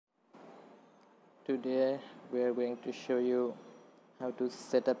Today we are going to show you how to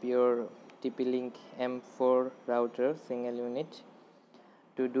set up your TP-Link M4 router single unit.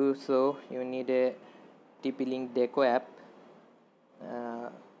 To do so, you need a TP-Link DECO app.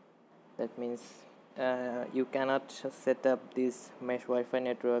 That means you cannot set up this mesh Wi-Fi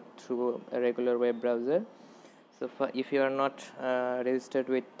network through a regular web browser. So if you are not registered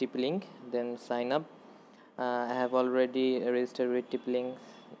with TP-Link, then sign up. I have already registered with TP-Link,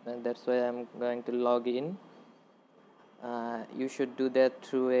 and that's why I'm going to log in. You should do that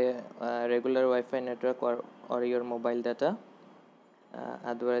through a regular Wi-Fi network or your mobile data.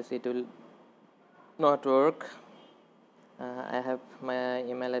 Otherwise it will not work. I have my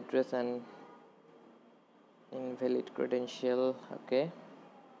email address and invalid credential. Okay,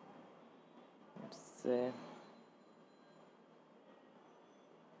 let's say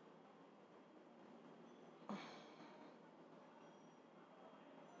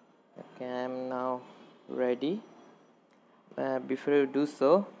okay, I am now ready. Before you do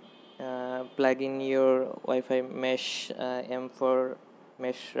so, plug in your Wi-Fi Mesh M4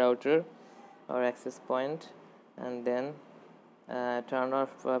 mesh router or access point, and then turn off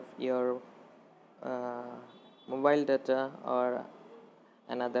your mobile data or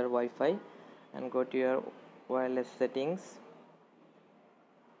another Wi-Fi and go to your wireless settings.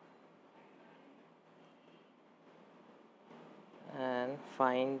 And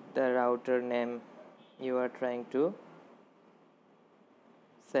find the router name you are trying to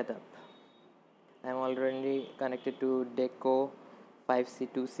set up. I am already connected to DECO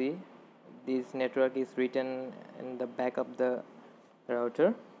 5C2C. This network is written in the back of the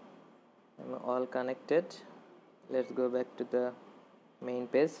router. I'm all connected. Let's go back to the main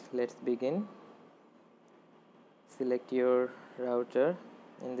page. Let's begin. Select your router.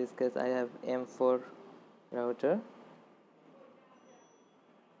 In this case I have M4 router.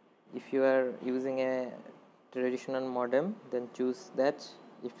 If you are using a traditional modem, then choose that.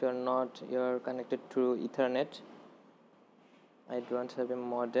 If you are not, you are connected through Ethernet. I don't have a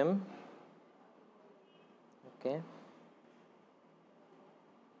modem. Okay,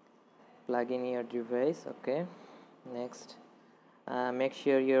 plug in your device. Okay, next, make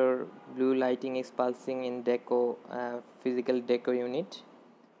sure your blue lighting is pulsing in DECO physical DECO unit.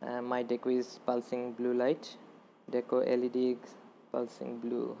 My DECO is pulsing blue light. DECO LED is pulsing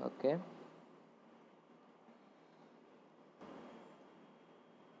blue. Okay,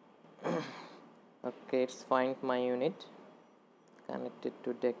 okay, it's find my unit connected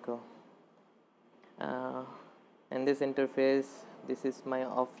to DECO. In this interface, this is my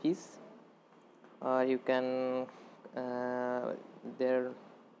office, or you can there are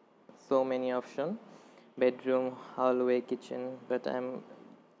so many options: bedroom, hallway, kitchen, but I'm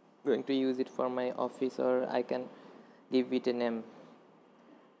going to use it for my office, or I can give it a name.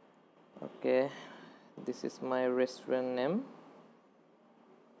 Okay, this is my restaurant name.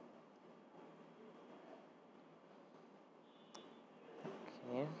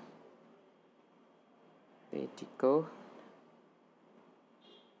 Okay, DECO.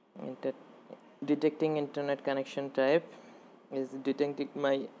 Detecting internet connection type is detecting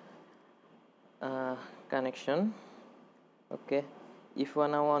my connection. Okay, if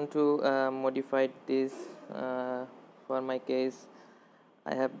I want to modify this, for my case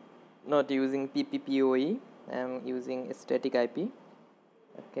I have not using PPPoE, I am using static IP.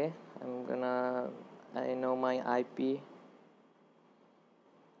 Okay, I know my IP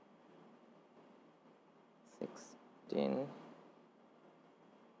 16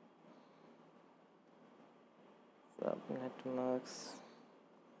 subnetworks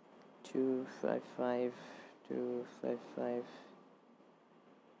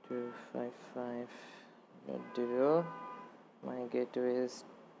 255.255.255.0. My gateway is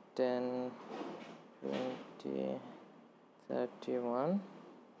 10, 20, 31.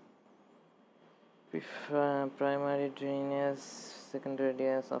 Primary DNS, secondary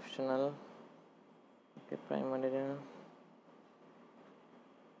DNS optional. Okay, primary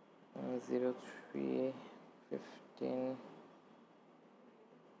DNS 03 15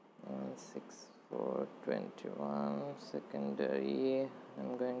 64 21. Secondary,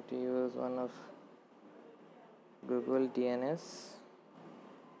 I'm going to use one of Google DNS.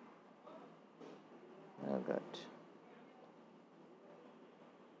 Oh god.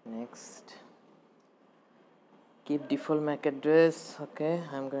 Next, keep default MAC address. Okay,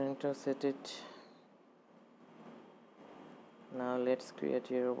 I'm going to set it. Now let's create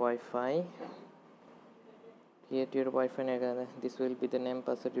your Wi-Fi. Create your Wi-Fi network. This will be the name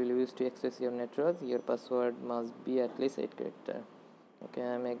password you will use to access your network. Your password must be at least 8 characters. Okay,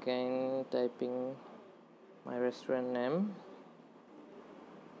 I'm again typing my restaurant name.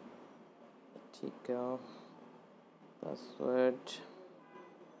 DECO password.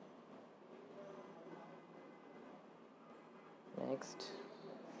 Next.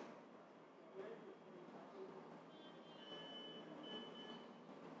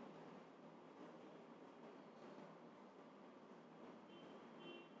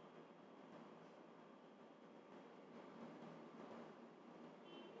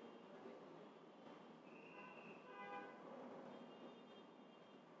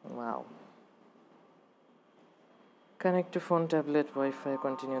 Wow. Connect to phone, tablet, Wi-Fi.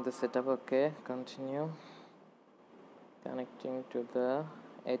 Continue the setup. Okay, continue. Connecting to the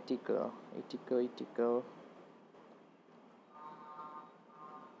DECO.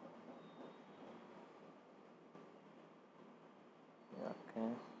 Okay.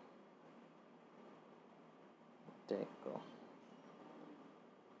 DECO.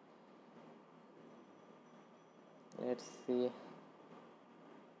 Let's see.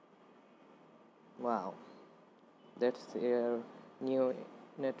 Wow, that's their new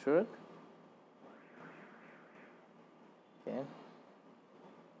network. Okay,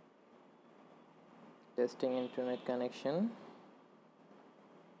 testing internet connection.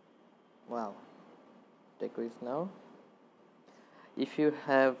 Wow, DECO is now. If you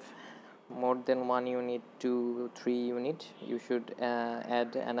have more than 1 unit, 2, 3 unit, you should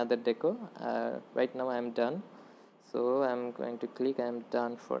add another DECO. Right now I'm done, so I'm going to click I'm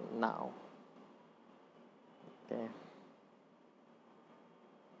done for now. Okay.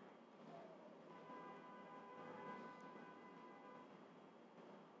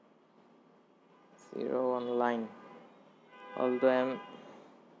 Zero online. Although I'm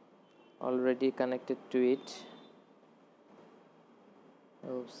already connected to it.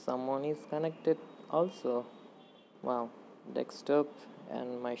 Oh, someone is connected also. Wow. Desktop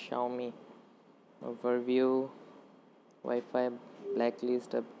and my Xiaomi. Overview. Wi-Fi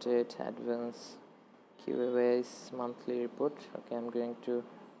blacklist update advanced QoS monthly report. Okay, I'm going to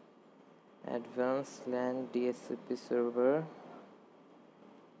advanced LAN DSCP server.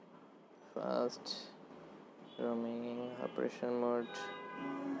 Fast roaming operation mode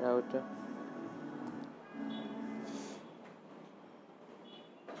router.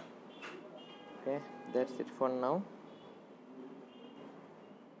 Okay, that's it for now.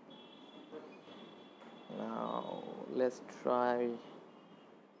 Now let's try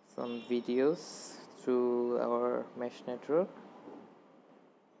some videos through our mesh network.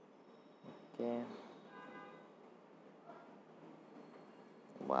 Okay.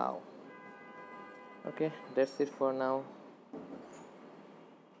 Wow. Okay, that's it for now.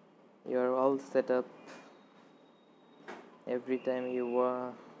 You're all set up. Every time you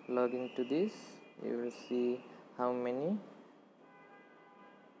log into this, you will see how many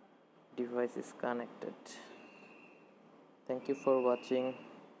devices connected. Thank you for watching.